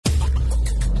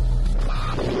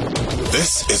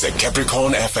This is a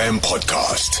Capricorn FM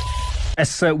podcast.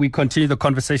 As we continue the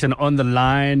conversation on the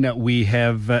line, we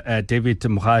have David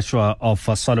Mogashoa of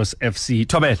Swallows FC.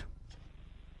 Tobel.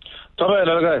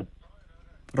 Tobel,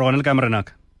 Ronald Kamranak.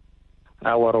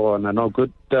 No,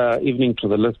 good evening to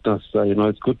the listeners.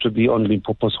 It's good to be on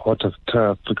Limpopo's hottest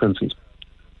frequencies.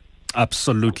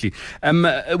 Absolutely.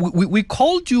 We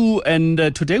called you, and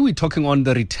today we're talking on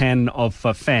the return of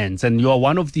fans, and you are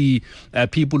one of the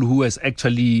people who has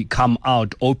actually come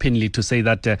out openly to say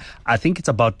that I think it's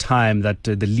about time that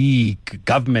the league,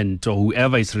 government, or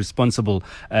whoever is responsible,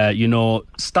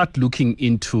 start looking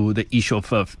into the issue of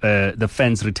the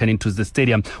fans returning to the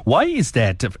stadium. Why is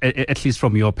that, at least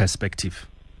from your perspective?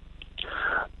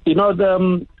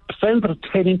 The fans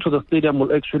returning to the stadium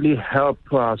will actually help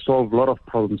solve a lot of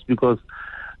problems, because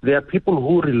there are people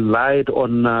who relied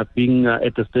on being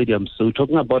at the stadium. So we're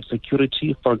talking about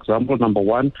security, for example. Number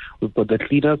one, we've got the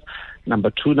cleaners.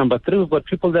 Number two, number three, we've got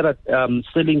people that are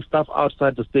selling stuff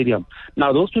outside the stadium.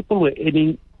 Now, those people were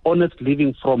earning honest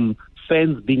living from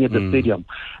fans being at the stadium.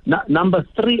 Number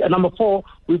four,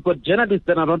 we've got journalists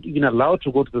that are not even allowed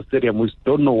to go to the stadium. We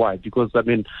don't know why, because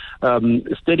stadiums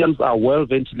are well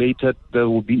ventilated. There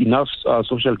will be enough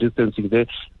social distancing there.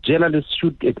 Journalists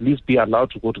should at least be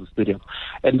allowed to go to the stadium.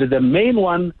 And the main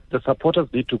one, the supporters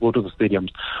need to go to the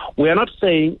stadiums. We are not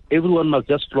saying everyone must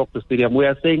just flock the stadium. We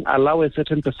are saying allow a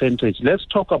certain percentage. Let's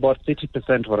talk about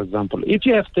 30%, for example. If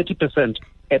you have 30%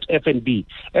 at FNB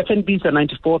is a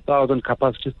 94,000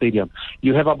 capacity stadium.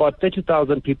 You have about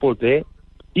 30,000 people there,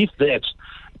 if that,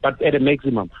 but at a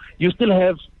maximum. You still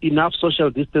have enough social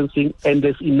distancing and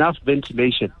there's enough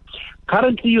ventilation.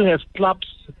 Currently, you have clubs,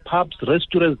 pubs,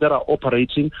 restaurants that are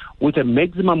operating with a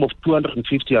maximum of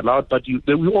 250 allowed, but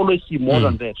we always see more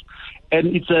than that.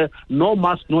 And it's a no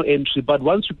mask, no entry. But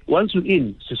once you're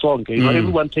in,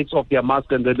 everyone takes off their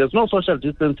mask, and there's no social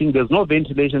distancing, there's no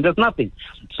ventilation, there's nothing.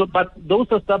 So, but those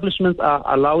establishments are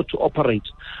allowed to operate.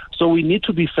 So we need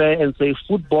to be fair and say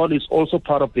football is also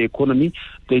part of the economy.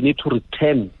 They need to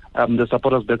return the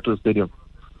supporters back to the stadium.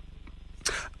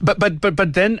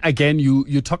 But then again,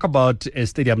 you talk about a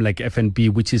stadium like FNB,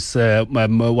 which is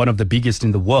one of the biggest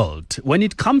in the world. When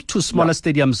it comes to smaller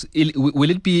stadiums,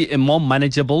 will it be more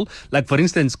manageable? Like, for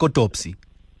instance, Kotopsi.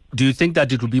 Do you think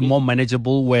that it will be more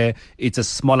manageable where it's a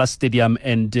smaller stadium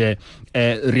and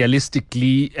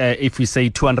realistically, if we say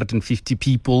 250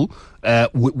 people,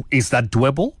 is that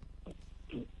doable?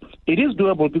 It is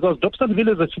doable, because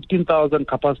Dobsonville is a 15,000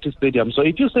 capacity stadium. So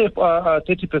if you say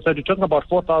 30%, you're talking about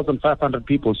 4,500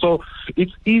 people. So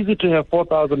it's easy to have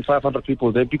 4,500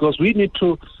 people there, because we need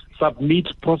to submit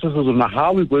processes on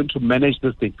how we're going to manage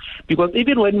this thing. Because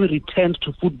even when we returned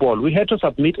to football, we had to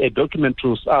submit a document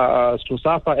to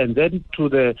SAFA and then to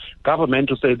the government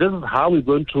to say, this is how we're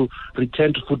going to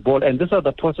return to football, and these are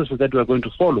the processes that we're going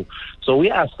to follow. So we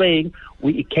are saying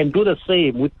we can do the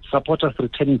same with supporters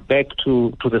returning back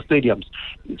to the stadiums.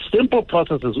 Simple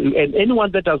processes, and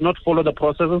anyone that does not follow the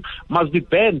processes must be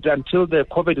banned until the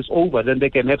COVID is over. Then they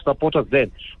can have supporters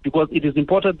then, because it is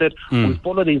important that we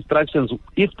follow the instructions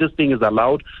if this thing is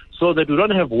allowed, so that we don't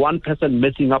have one person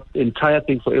messing up the entire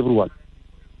thing for everyone.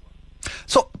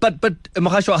 So, but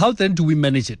Mogashoa, how then do we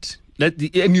manage it?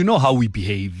 And you know how we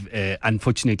behave,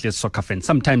 unfortunately, as soccer fans.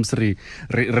 Sometimes I mean,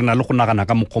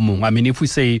 if we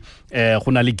say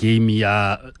gona le game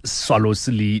ya Swallows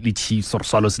le Chiefs or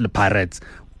Swallows le Pirates,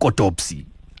 Kotopsi,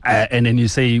 and then you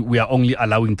say we are only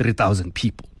allowing 3,000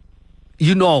 people,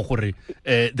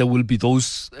 there will be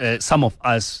those some of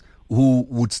us who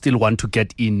would still want to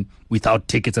get in without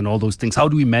tickets and all those things. How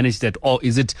do we manage that? Or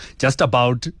is it just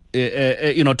about,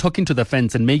 talking to the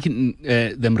fans and making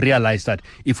them realize that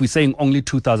if we're saying only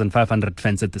 2,500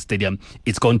 fans at the stadium,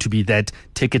 it's going to be that,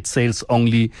 ticket sales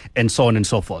only, and so on and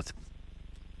so forth?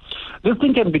 This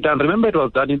thing can be done. Remember, it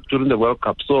was done during the World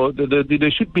Cup. So there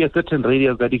should be a certain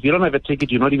radius that if you don't have a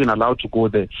ticket, you're not even allowed to go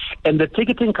there. And the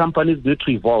ticketing companies need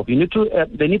to evolve. They need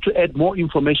to add more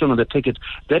information on the ticket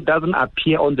that doesn't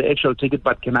appear on the actual ticket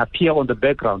but can appear on the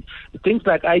background. Things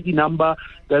like ID number,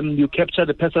 then you capture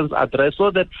the person's address,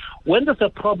 so that when there's a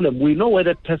problem, we know where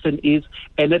that person is.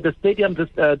 And at the stadium,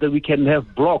 that we can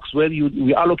have blocks where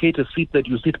we allocate a seat that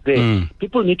you sit there.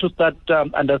 People need to start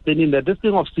understanding that this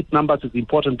thing of seat numbers is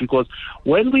important, because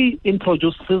when we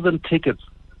introduce season tickets,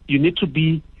 you need to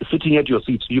be sitting at your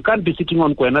seat. You can't be sitting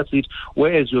on Kwena's seat,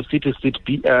 whereas your seat is seat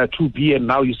 2B, and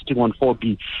now you're sitting on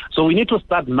 4B. So we need to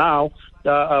start now,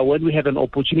 when we have an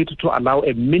opportunity to allow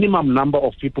a minimum number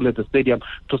of people at the stadium,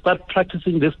 to start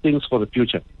practicing these things for the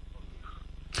future.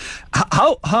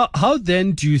 How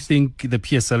then do you think the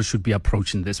PSL should be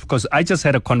approaching this? Because I just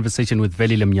had a conversation with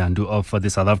Veli Lemnyandu of the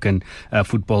South African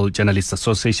Football Journalists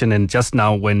Association, and just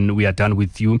now when we are done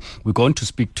with you, we're going to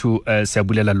speak to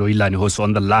Loyilane, who's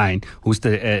on the line, who's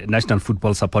the National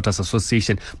Football Supporters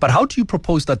Association. But how do you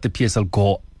propose that the PSL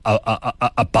go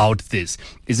about this?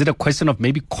 Is it a question of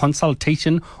maybe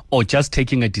consultation or just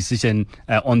taking a decision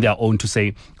on their own to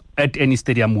say, at any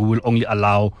stadium, we will only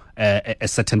allow a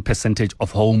certain percentage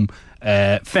of home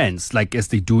fans, like as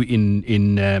they do in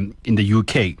the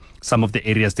UK? Some of the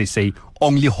areas, they say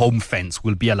only home fans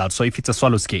will be allowed. So if it's a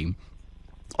Swallows game,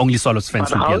 only Swallows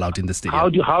fans will be allowed in the stadium.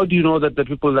 How do you know that the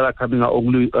people that are coming are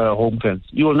only home fans?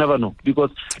 You will never know, because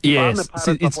yes,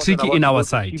 it's tricky in our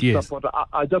side. Yes, supporter,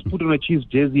 I just put on a Chiefs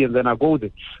jersey and then I go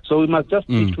there. So we must just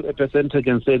stick to a percentage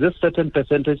and say this certain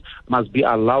percentage must be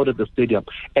allowed at the stadium,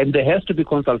 and there has to be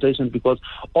consultation, because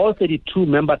all 32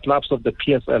 member clubs of the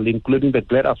PSL, including the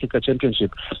Great Africa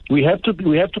Championship, we have to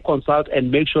consult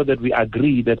and make sure that we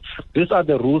agree that these are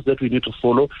the rules that we need to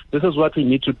follow. This is what we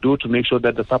need to do to make sure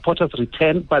that the supporters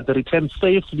return, but they return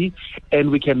safely,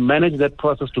 and we can manage that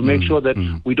process to make sure that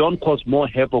we don't cause more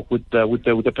havoc with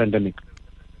the pandemic.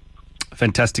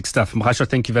 Fantastic stuff. Mogashoa,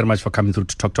 thank you very much for coming through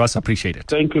to talk to us. Appreciate it.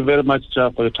 Thank you very much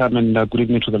for your time, and good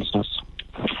evening to the listeners.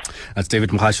 That's David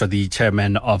Mogashoa, the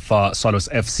chairman of Swallows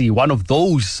FC, one of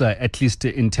those, at least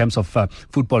in terms of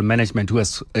football management, who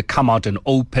has come out and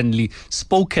openly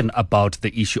spoken about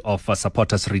the issue of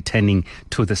supporters returning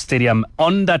to the stadium.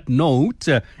 On that note,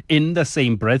 in the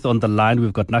same breath, on the line,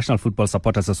 we've got National Football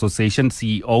Supporters Association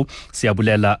CEO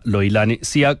Loyilane.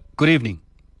 Sia, good evening.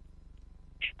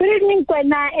 Good evening,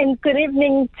 Kwena, and good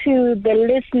evening to the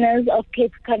listeners of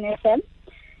Capricorn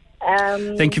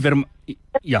FM. Thank you very much.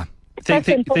 Yeah.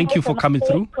 Thank you for coming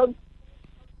through.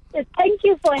 Thank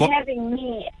you for having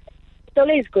me. It's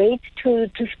always great to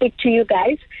speak to you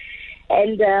guys.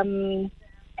 And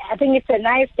I think it's a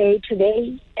nice day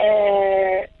today.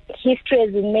 History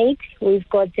has been made. We've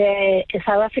got a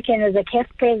South African as a CAF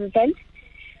president.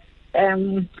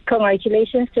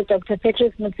 Congratulations to Dr.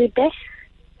 Petrus Mthethwa.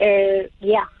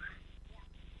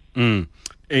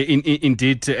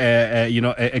 Indeed,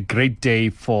 a great day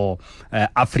for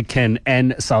African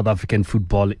and South African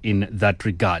football in that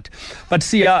regard. But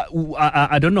Sia,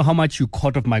 I don't know how much you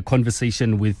caught of my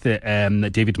conversation with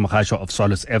David Mogashoa of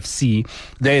Swallows FC.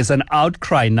 There is an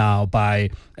outcry now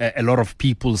by a lot of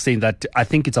people saying that I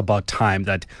think it's about time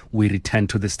that we return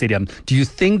to the stadium. Do you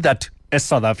think that as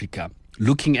South Africa,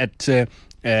 looking at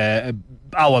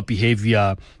our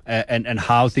behavior and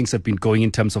how things have been going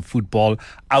in terms of football,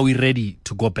 are we ready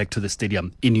to go back to the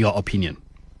stadium, in your opinion?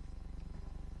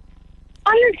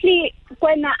 Honestly,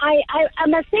 Kwena, I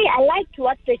must say I liked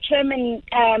what the chairman,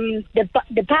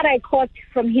 the part I caught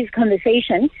from his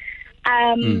conversation.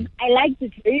 I liked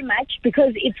it very much,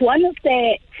 because it's one of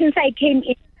the, since I came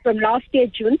in from last year,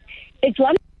 June, it's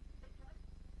one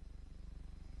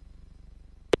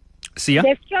Sia?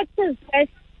 the structures.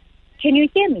 Can you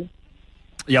hear me?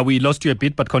 Yeah, we lost you a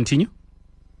bit, but continue.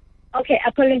 Okay,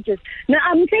 apologies. Now,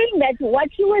 I'm saying that what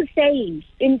you were saying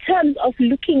in terms of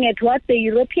looking at what the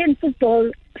European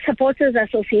Football Supporters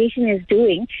Association is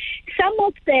doing, some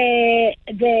of the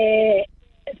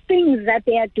things that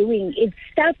they are doing, it's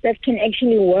stuff that can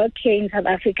actually work here in South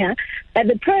Africa. But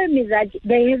the problem is that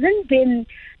there hasn't been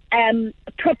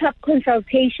proper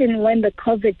consultation when the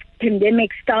COVID pandemic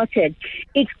started.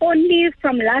 It's only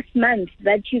from last month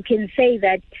that you can say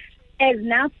that as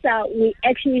NFSA, we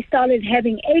actually started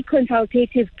having a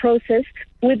consultative process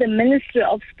with the Ministry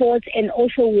of Sports and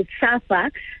also with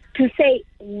SAFA to say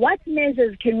what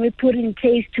measures can we put in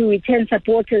place to return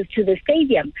supporters to the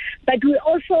stadium. But we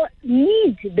also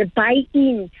need the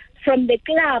buy-in from the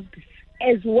clubs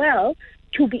as well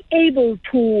to be able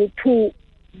to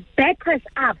back us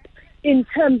up in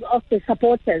terms of the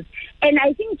supporters. And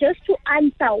I think just to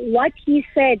answer what he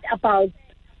said about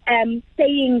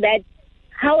saying that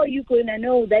how are you going to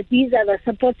know that these are the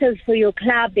supporters for your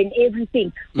club and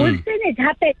everything? We've seen it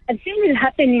happen. I've seen it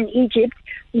happen in Egypt,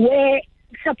 where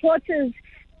supporters,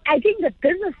 I think the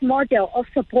business model of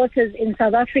supporters in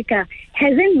South Africa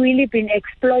hasn't really been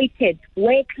exploited,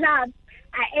 where clubs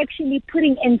are actually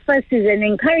putting emphasis and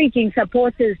encouraging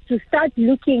supporters to start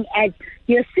looking at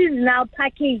your seasonal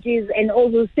packages and all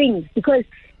those things, because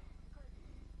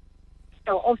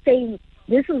of saying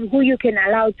this is who you can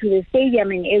allow to the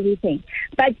stadium and everything.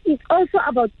 But it's also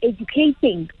about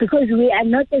educating, because we are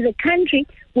not, as a country,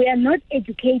 we are not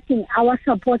educating our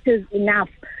supporters enough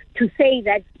to say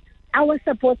that our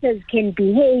supporters can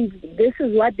behave, this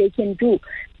is what they can do.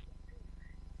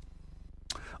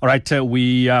 All right,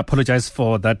 we apologize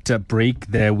for that break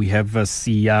there. We have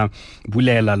Siya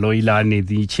Bulela Loyilane,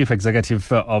 the Chief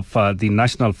Executive of the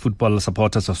National Football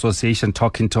Supporters Association,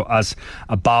 talking to us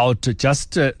about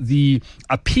just the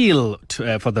appeal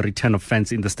for the return of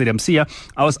fans in the stadium. Siya,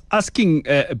 I was asking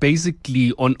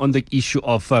basically on the issue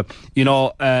of,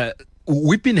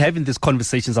 we've been having these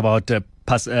conversations about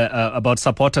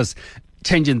supporters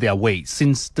changing their ways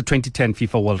since the 2010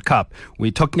 FIFA World Cup.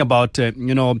 We're talking about,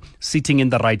 sitting in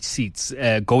the right seats,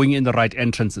 going in the right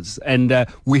entrances, and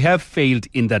we have failed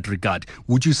in that regard.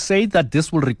 Would you say that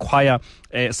this will require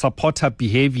supporter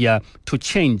behavior to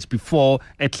change before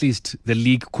at least the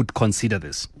league could consider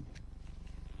this?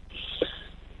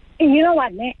 You know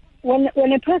what,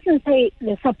 when a person say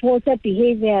the supporter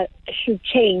behavior should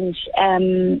change,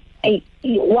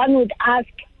 one would ask,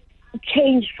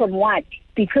 change from what?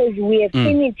 Because we have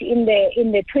seen it in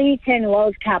the 2010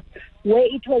 World Cup where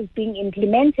it was being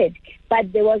implemented,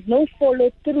 but there was no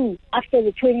follow through after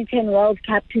the 2010 World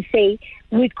Cup to say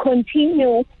we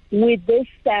continue with this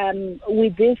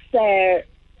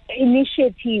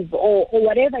initiative or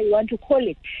whatever you want to call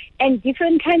it. And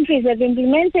different countries have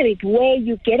implemented it where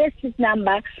you get a seat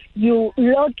number, you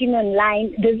log in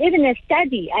online. There's even a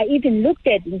study I even looked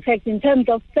at, in fact, in terms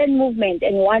of fan movement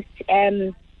and what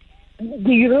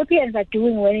the Europeans are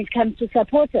doing when it comes to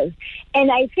supporters.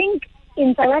 And I think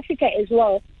in South Africa as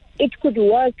well, it could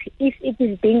work if it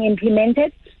is being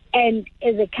implemented. And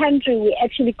as a country, we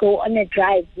actually go on a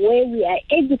drive where we are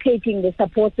educating the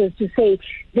supporters to say,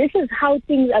 this is how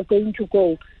things are going to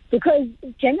go. Because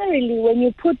generally, when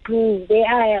you put rules, they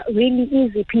are really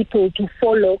easy people to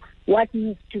follow what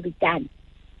needs to be done.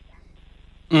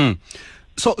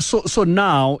 So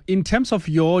now, in terms of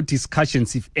your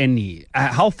discussions, if any,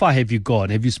 how far have you gone?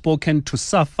 Have you spoken to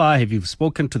SAFA? Have you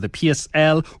spoken to the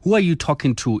PSL? Who are you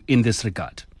talking to in this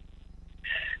regard?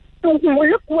 So,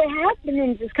 look, we have been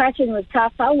in discussion with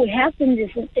SAFA. We have been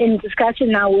in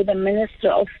discussion now with the Minister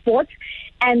of Sport.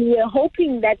 And we're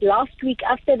hoping that last week,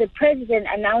 after the President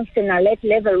announced an alert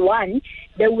level 1,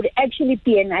 there would actually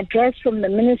be an address from the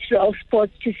Minister of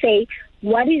Sport to say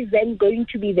what is then going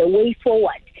to be the way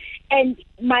forward. And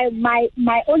my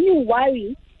only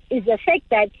worry is the fact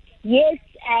that, yes,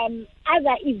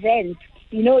 other events,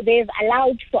 they've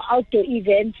allowed for outdoor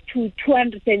events to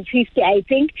 250, I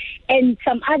think, and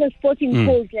some other sporting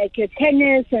codes like your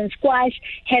tennis and squash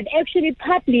have actually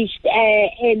published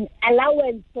an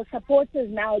allowance for supporters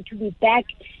now to be back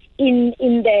in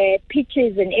the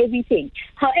pitches and everything.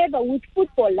 However, with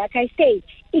football, like I say,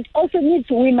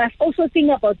 we must also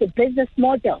think about the business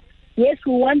model. Yes,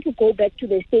 we want to go back to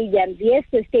the stadiums. Yes,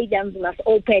 the stadiums must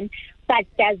open, but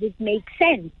does it make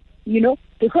sense?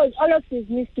 Because all of this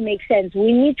needs to make sense.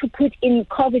 We need to put in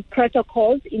COVID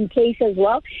protocols in place as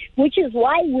well, which is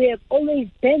why we have always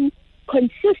been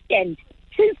consistent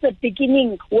since the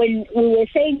beginning when we were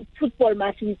saying football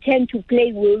must return to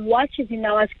play. We'll watch it in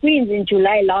our screens in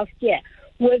July last year.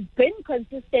 We've been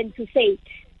consistent to say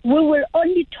we will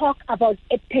only talk about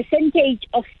a percentage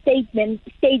of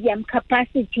stadium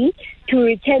capacity to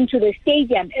return to the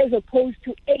stadium as opposed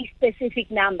to a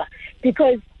specific number.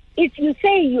 Because if you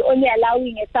say you're only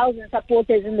allowing 1,000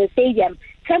 supporters in the stadium,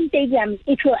 some stadiums,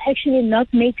 it will actually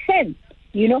not make sense,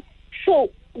 So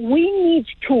we need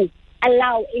to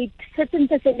allow a certain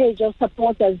percentage of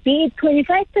supporters, be it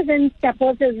 25%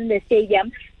 supporters in the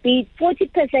stadium, be it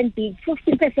 40%, be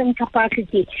it 50%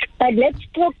 capacity. But let's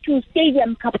talk to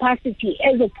stadium capacity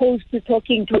as opposed to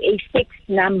talking to a fixed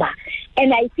number.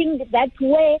 And I think that's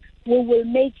where we will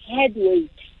make headway.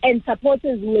 And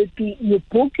supporters will be, you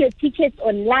book your tickets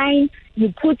online,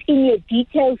 you put in your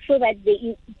details so that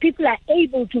people are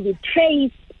able to be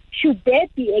traced should there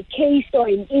be a case or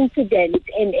an incident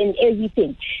and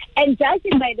everything. And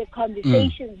judging by the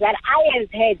conversations that I have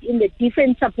had in the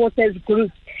different supporters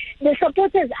groups, the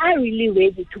supporters are really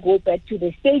ready to go back to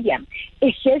the stadium.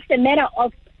 It's just a matter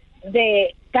of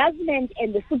the government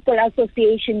and the Football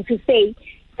Association to say,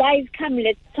 guys, come,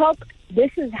 let's talk.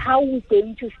 This is how we're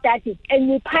going to start it. And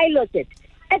we pilot it.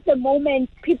 At the moment,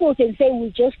 people can say we're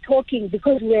just talking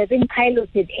because we haven't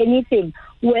piloted anything.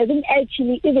 We haven't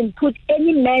actually even put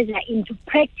any measure into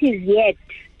practice yet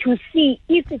to see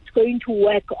if it's going to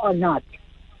work or not.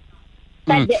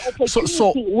 But the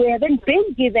opportunity, we haven't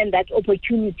been given that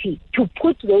opportunity to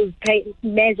put those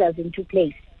measures into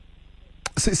place.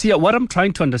 See, what I'm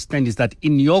trying to understand is that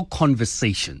in your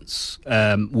conversations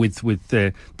with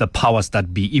the powers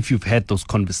that be, if you've had those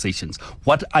conversations,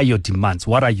 what are your demands?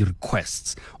 What are your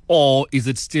requests? Or is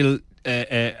it still,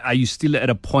 are you still at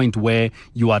a point where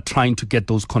you are trying to get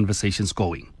those conversations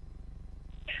going?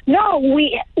 No,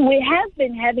 we have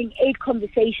been having a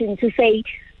conversation to say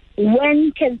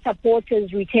when can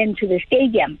supporters return to the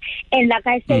stadium? And like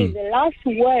I say, the last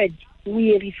word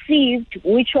we received,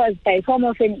 which was by form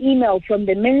of an email from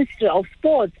the Minister of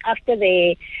Sports after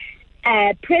the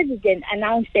President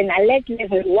announced an alert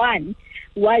level 1,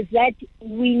 was that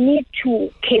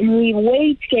can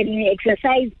we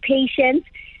exercise patience,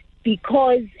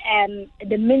 because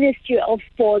the Ministry of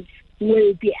Sports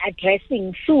will be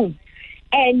addressing soon.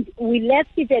 And we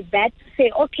left it at that to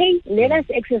say, okay, let us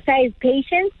exercise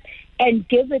patience and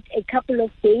give it a couple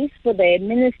of days for the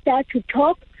minister to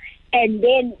talk, and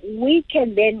then we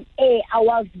can then air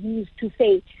our views to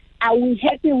say, are we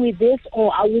happy with this,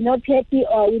 or are we not happy,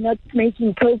 or are we not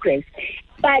making progress?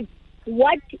 But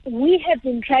what we have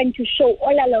been trying to show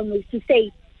all along is to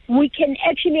say, we can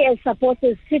actually, as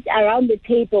supporters, sit around the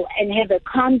table and have a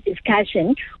calm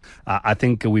discussion. I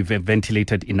think we've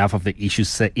ventilated enough of the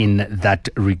issues in that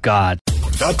regard.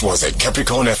 That was a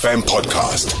Capricorn FM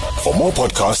podcast. For more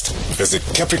podcasts, visit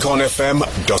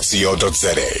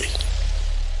capricornfm.co.za.